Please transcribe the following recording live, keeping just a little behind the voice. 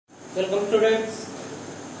Welcome students.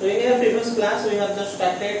 So in our previous class we have just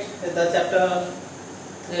started the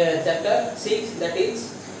chapter 6, that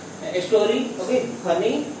is a story, okay,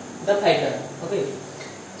 Fanny the fighter, okay.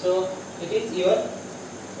 So it is your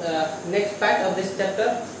next part of this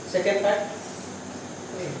chapter, second part.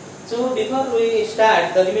 Okay. So before we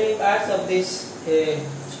start the remaining parts of this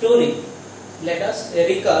story, let us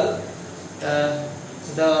recall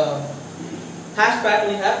the first part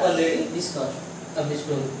we have already discussed of the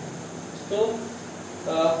story. So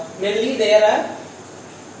mainly there are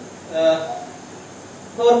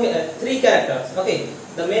three characters. Okay,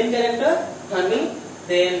 the main character Fanny,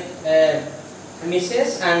 then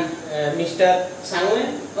Mrs. and Mr.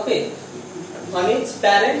 Sangwen. Okay, Fanny's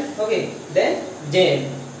parent. Okay, then Jane,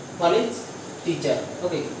 Fanny's teacher.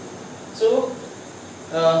 Okay, so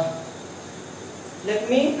let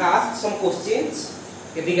me ask some questions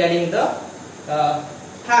regarding the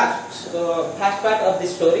first part of the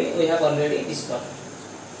story we have already discussed.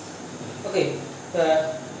 Okay,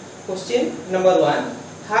 question number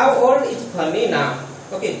 1: how old is Fanny now?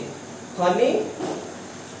 Okay, Fanny,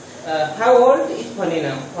 how old is Fanny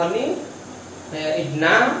now? Fanny is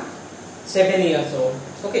now 7 years old.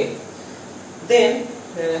 Okay, then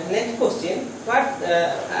next question: what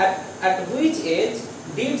at which age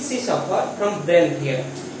did she suffer from brain fever?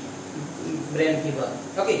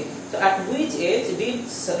 Okay, so at which age did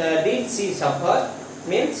she suffer?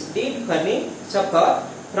 Means did Fanny suffer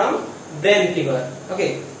from brain fever?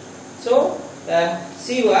 Okay, so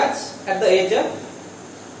she was at the age of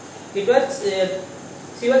she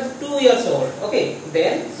was 2 years old. Okay,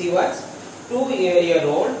 then she was 2 years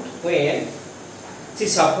old when she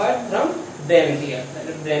suffered from brain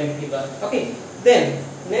fever. Okay, then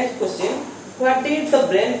next question: what did the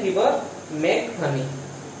brain fever make Fanny?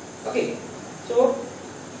 Okay, so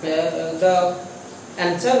the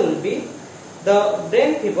answer will be the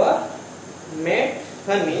brain fever made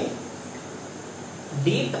Fanny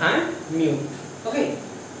deaf and mute. Okay,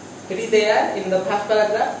 it is there in the first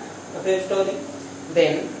paragraph of the story.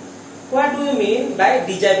 Then, what do you mean by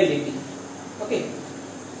disability? Okay,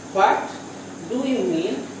 what do you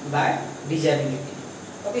mean by disability?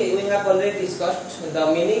 Okay, we have already discussed the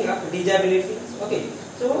meaning of disability. Okay,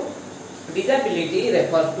 so disability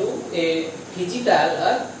refers to a physical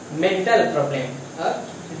or mental problem or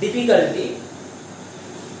difficulty.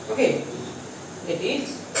 Okay, it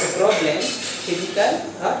is a problem, physical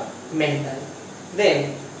or mental.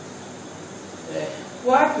 Then,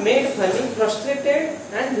 what made Fanny frustrated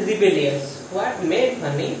and rebellious? What made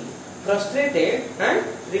Fanny frustrated and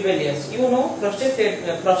rebellious? You know, frustrated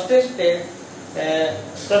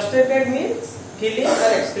means feeling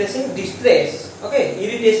or expressing distress. Okay,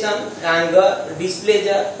 irritation, anger,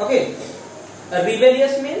 displeasure. Okay,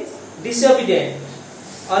 rebellious means disobedient,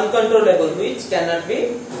 uncontrollable, which cannot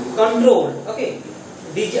be controlled. Okay,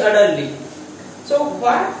 disorderly. So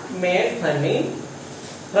what made Fanny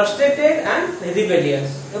frustrated and rebellious?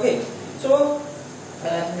 Okay, so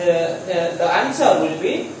the answer will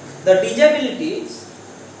be the disabilities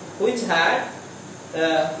which had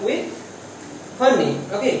with Fanny.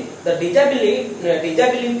 Okay, the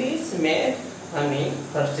disabilities made Fanny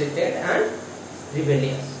frustrated and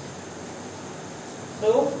rebellious.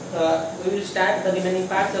 So we will start the remaining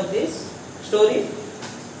parts of this story.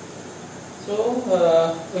 So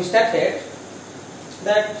we started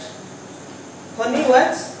that Fanny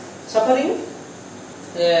was suffering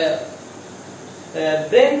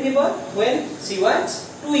brain fever when she was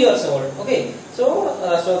 2 years old. Okay,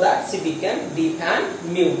 so that she became deaf and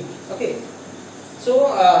mute. Okay, so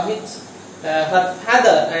her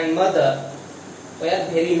father and mother were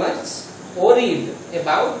very much worried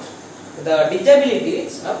about the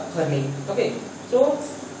disabilities of Fanny. Okay, so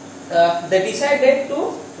they decided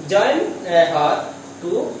to join her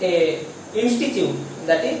to a institute,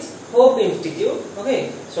 that is Hope Institute.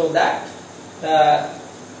 Okay, so that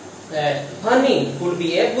Fanny would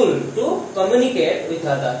be able to communicate with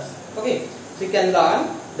others. Okay, she can learn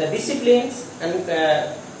the disciplines and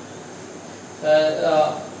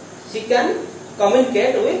she can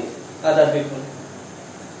communicate with other people.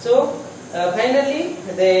 So finally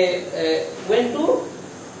they went to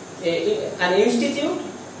an institute.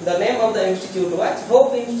 The name of the institute was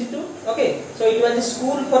Hope Institute. Okay, so it was a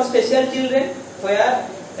school for special children where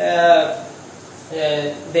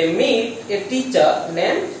they meet a teacher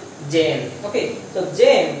named Jane. Okay, so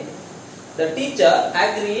Jane, the teacher,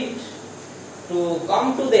 agreed to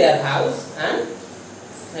come to their house and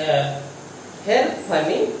help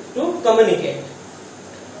Fanny to communicate.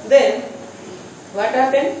 Then what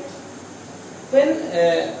happened? When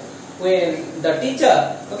the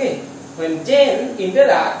teacher, okay, when Jane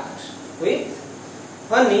interacts with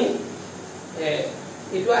Fanny,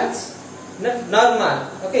 it was not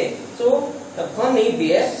normal. Okay, so the Fanny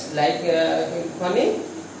behaves like Fanny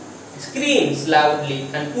screams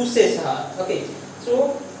loudly and pushes her. Okay,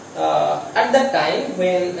 so at that time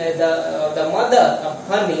when the mother of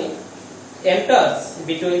Fanny enters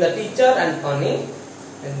between the teacher and Fanny,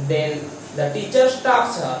 and then the teacher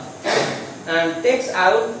stops her and takes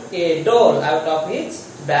out a doll out of his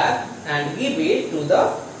bag and give it to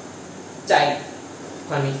the child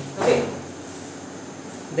Fanny. Okay,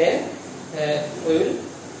 then we will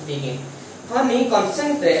begin. Fanny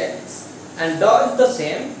concentrates and does the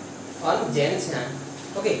same on Jane's hand.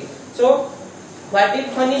 Okay, so what did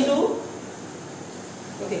Fanny do?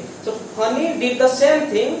 Okay, so Fanny did the same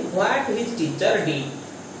thing what his teacher did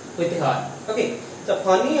with her. Okay, so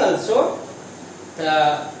Fanny also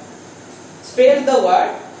spelled the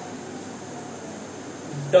word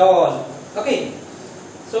doll. Okay,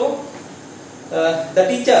 so the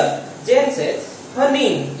teacher Jane says,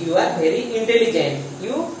 Fanny, you are very intelligent.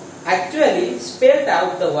 You actually spelled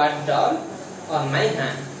out the word doll on my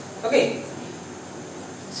hand. Okay,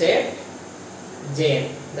 said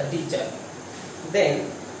Jane, the teacher. Then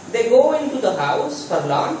they go into the house for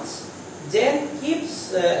lunch. Jane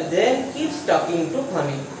keeps talking to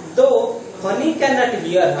Fanny. Though Fanny cannot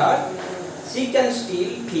hear her, she can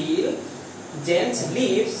still feel Jane's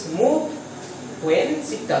lips move when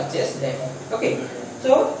she touches them. Okay,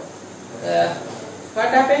 so what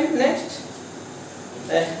happened next?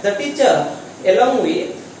 The teacher, along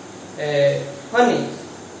with Fanny,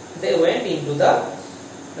 they went into the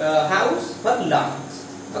house for lunch.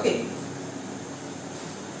 Okay,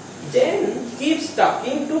 Jane keeps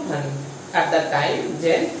talking to Fanny. At that time,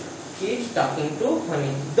 Jane keeps talking to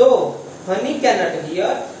Fanny. Though Fanny cannot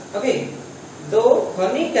hear, okay, though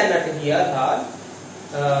Fanny cannot hear her,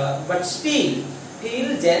 but still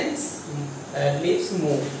feel Jane's lips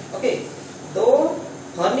move. Okay, though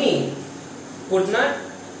Fanny could not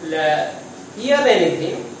hear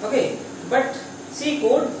anything, okay, but she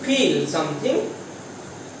could feel something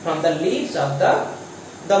from the lips of the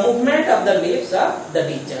movement of the lips of the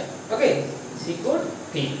teacher. Okay, she could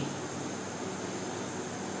feel.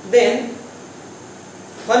 Then,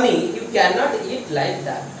 Fanny, you cannot eat like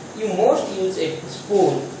that. You must use a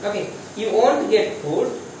spoon. Okay, you won't get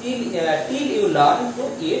food till you learn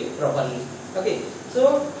to eat properly. Okay,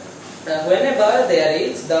 so whenever there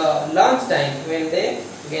is the lunch time, when they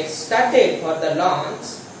get started for the lunch,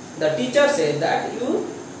 the teacher says that you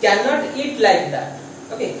cannot eat like that.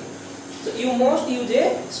 Okay, so you must use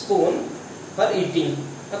a spoon for eating.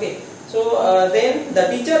 Okay, so then the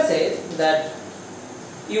teacher says that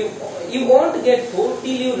you won't get food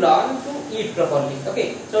till you learn to eat properly.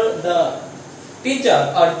 Okay, so the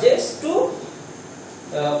teacher urges to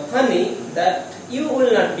Fanny that you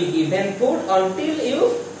will not be given food until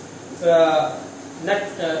you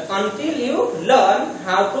learn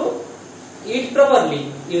how to eat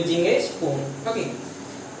properly using a spoon. Okay,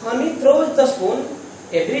 Fanny throws the spoon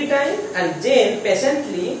every time and Jane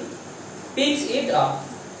patiently picks it up.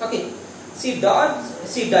 Okay, she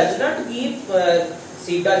does not give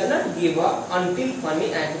up until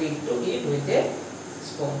Fanny agrees to eat with a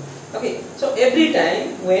spoon. Okay, so every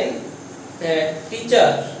time when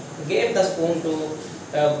teacher gave the spoon to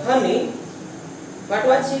Fanny, what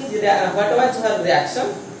was her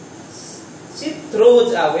reaction? She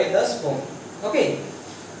throws away the spoon. Okay,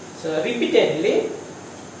 so repeatedly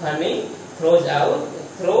Fanny throws out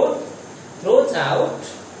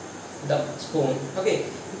the spoon. Okay,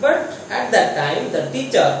 but at that time the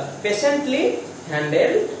teacher patiently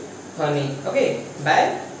handled Fanny. Okay,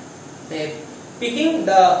 by picking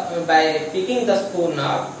the spoon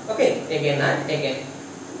up. Okay, again and again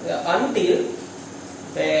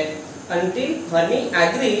until Fanny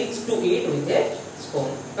agrees to eat with a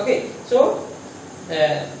spoon. Okay, so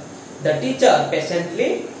the teacher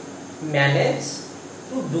patiently managed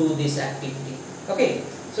to do this activity. Okay,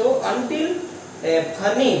 so until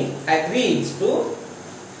Fanny agrees to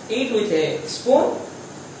eat with a spoon,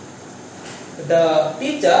 the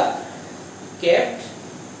teacher kept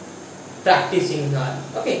practicing her.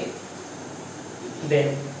 Okay,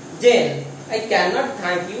 then Jane, I cannot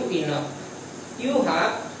thank you enough. You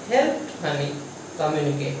have helped Fanny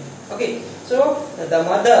communicate. Okay, so the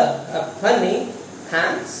mother of Fanny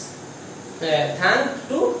thanked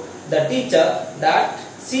to the teacher that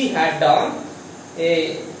she had done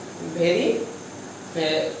a very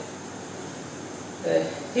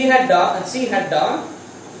she had done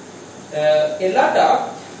a lot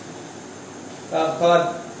of for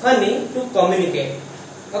Fanny to communicate.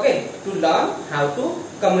 Okay, to learn how to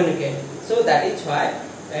communicate. So that is why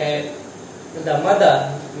the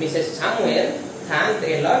mother, Mrs. Samuel, thanked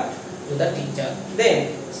a lot to the teacher.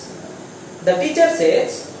 Then the teacher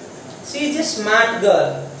says, she is a smart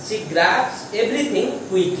girl. She grabs everything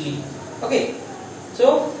quickly. Okay.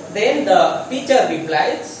 So then the teacher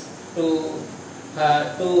replies to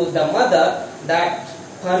the mother that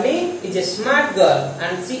Fanny is a smart girl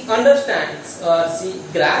and she understands or she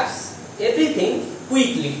grabs everything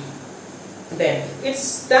quickly. Then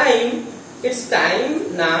it's time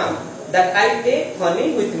now that I take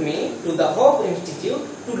Fanny with me to the Hope Institute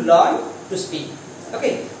to learn to speak.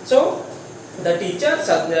 Okay, so the teacher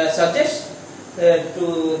suggests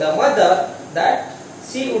to the mother that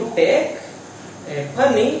she would take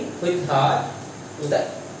Fanny with her to the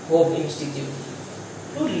Hope Institute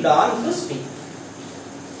to learn to speak.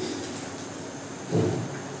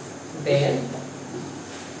 Then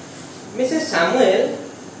Mrs. Samuel,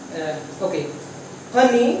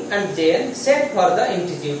 Fanny and Jane set for the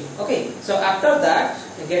institute. Okay, so after that,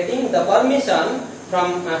 getting the permission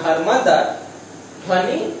from her mother,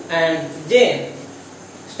 Fanny and Jane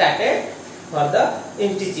started for the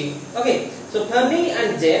institute. Okay, so Fanny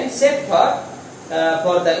and Jane set for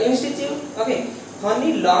the institute. Okay,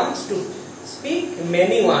 Fanny learns to speak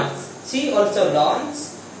many words. She also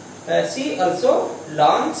learns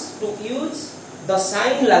to use the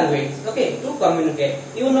sign language, okay, to communicate.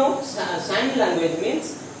 You know, sign language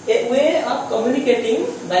means a way of communicating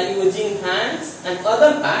by using hands and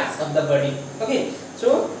other parts of the body. Okay,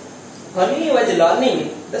 so Fanny was learning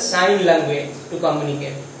the sign language to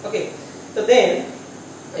communicate. Okay, so then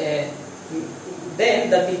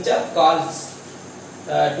the teacher calls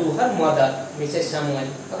to her mother, Mrs. Samuel.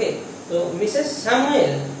 Okay, so Mrs.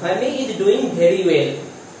 Samuel, Fanny is doing very well.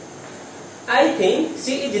 I think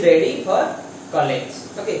she is ready for college.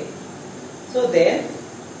 Okay, so then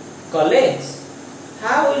college,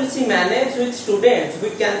 how will she manage with students who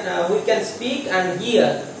can speak and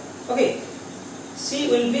hear? Okay, she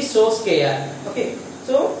will be so scared. Okay,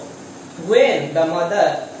 so when the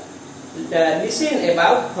mother listened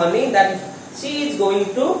about Fanny that she is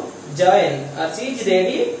going to join or she is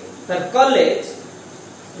ready for college,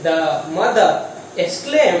 the mother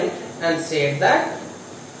exclaimed and said that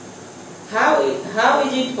how is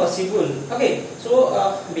it possible? Okay, so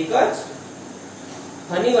because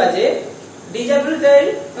Fanny was a disabled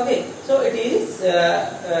child. Okay, so it is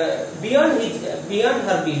beyond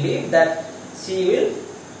her belief that she will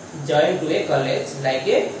join to a college like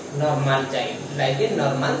a normal child, like a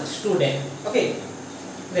normal student. Okay,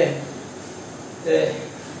 then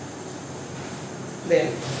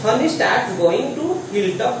Fanny starts going to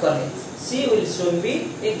Hilltop College. She will soon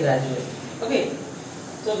be a graduate. Okay,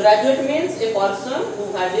 so graduate means a person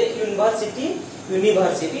who has a university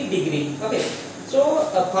degree. Okay, so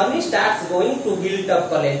Fanny starts going to Hilltop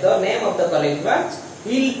College. The name of the college was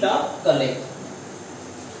Hilltop College.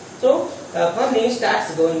 So Fanny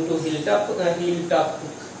starts going to Hilltop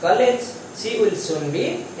College. She will soon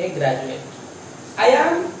be a graduate. I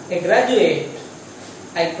am a graduate.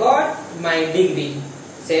 I got my degree,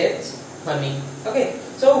 says Fanny. Okay,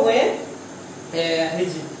 so when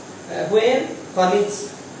Fanny's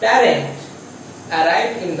parents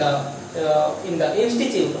arrived in the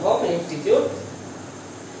institute, Hope Institute,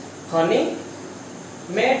 Fanny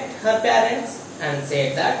met her parents and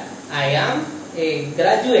said that I am a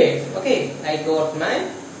graduate. Okay, I got my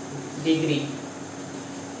degree.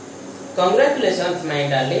 Congratulations, my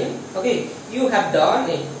darling. Okay, you have done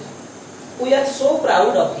it. We are so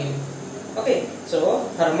proud of you. Okay, so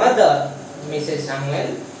her mother, Mrs.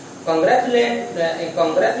 Samuel, congratulates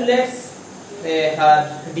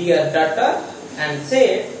her dear daughter and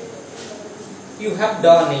said, you have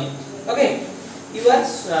done it. Okay, we are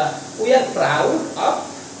proud of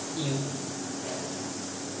you.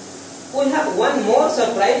 We have one more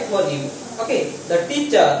surprise for you. Okay, the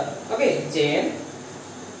teacher, Jane,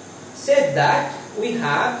 said that we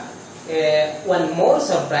have one more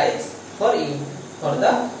surprise for you, for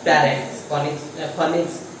the parents,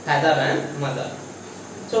 Fanny's father and mother.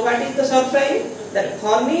 So what is the surprise? That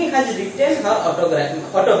Fanny has written her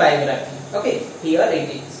autobiography. Okay, here it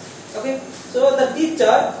is. Okay, so the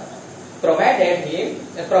teacher provided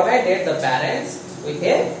the parents with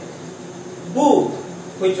a book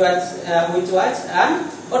which was an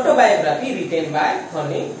autobiography written by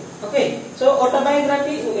Fanny. Okay, so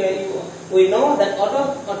autobiography, we know that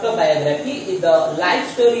autobiography is the life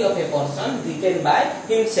story of a person written by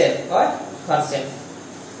himself or herself.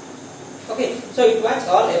 Okay, so it was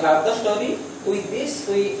all about the story. With this,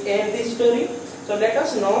 we end this story. So let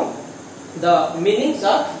us know the meanings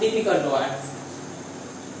of difficult words.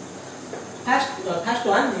 First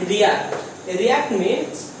one, react. React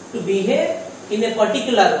means to behave in a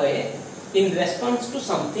particular way in response to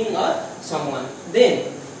something or someone.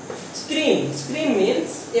 Then scream. Scream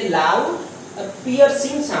means a loud or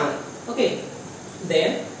piercing sound. Okay.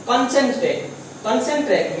 Then concentrate.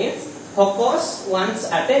 Concentrate means focus one's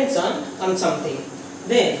attention on something.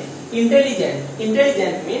 Then intelligent.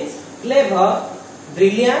 Intelligent means clever,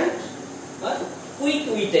 brilliant, or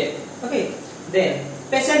quick-witted. Okay. Then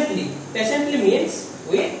patiently. Patiently means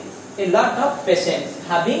with a lot of patience,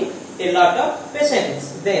 having a lot of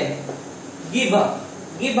patience. Then give up.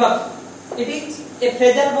 Give up. It is a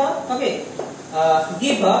phrasal verb. Okay.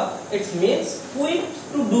 Give up. It means quit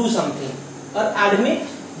to do something or admit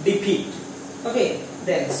defeat. Okay.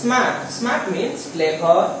 Then smart. Smart means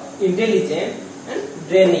clever, intelligent, and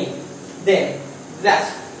brainy. Then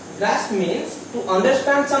grasp. Grasp means to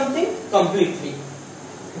understand something completely.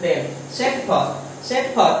 Then set for.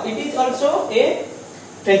 Set for. It is also a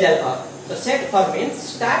phrasal verb. So set for means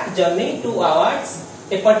start journey towards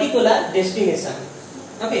a particular destination.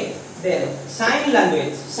 Okay. Then sign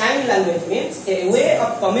language. Sign language means a way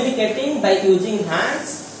of communicating by using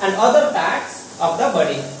hands and other parts of the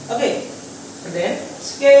body. Okay. Then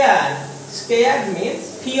scared. Scared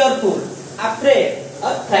means fearful, afraid,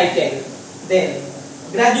 or frightened. Then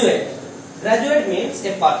graduate. Graduate means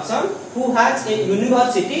a person who has a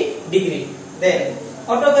university degree. Then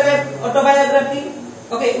autobiography.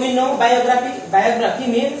 Okay, we know biography. Biography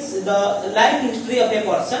means the life history of a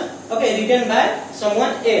person. Okay, written by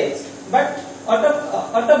someone else. But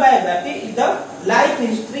autobiography is the life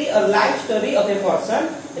history or life story of a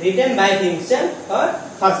person written by himself or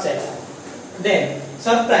herself. Then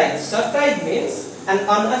surprise. Surprise means an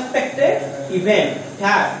unexpected event,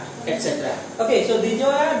 fact, etc. Okay, so these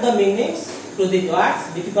are the meanings to these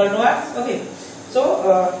words, difficult words. Okay, so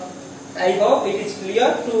I hope it is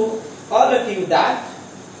clear to all of you that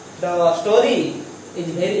the story is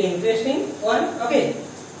very interesting one. Okay,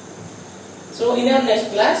 so in our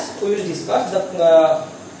next class we will discuss the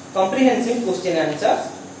comprehensive question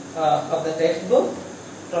answers of the textbook,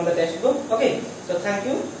 from the textbook. Okay, so thank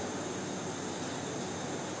you.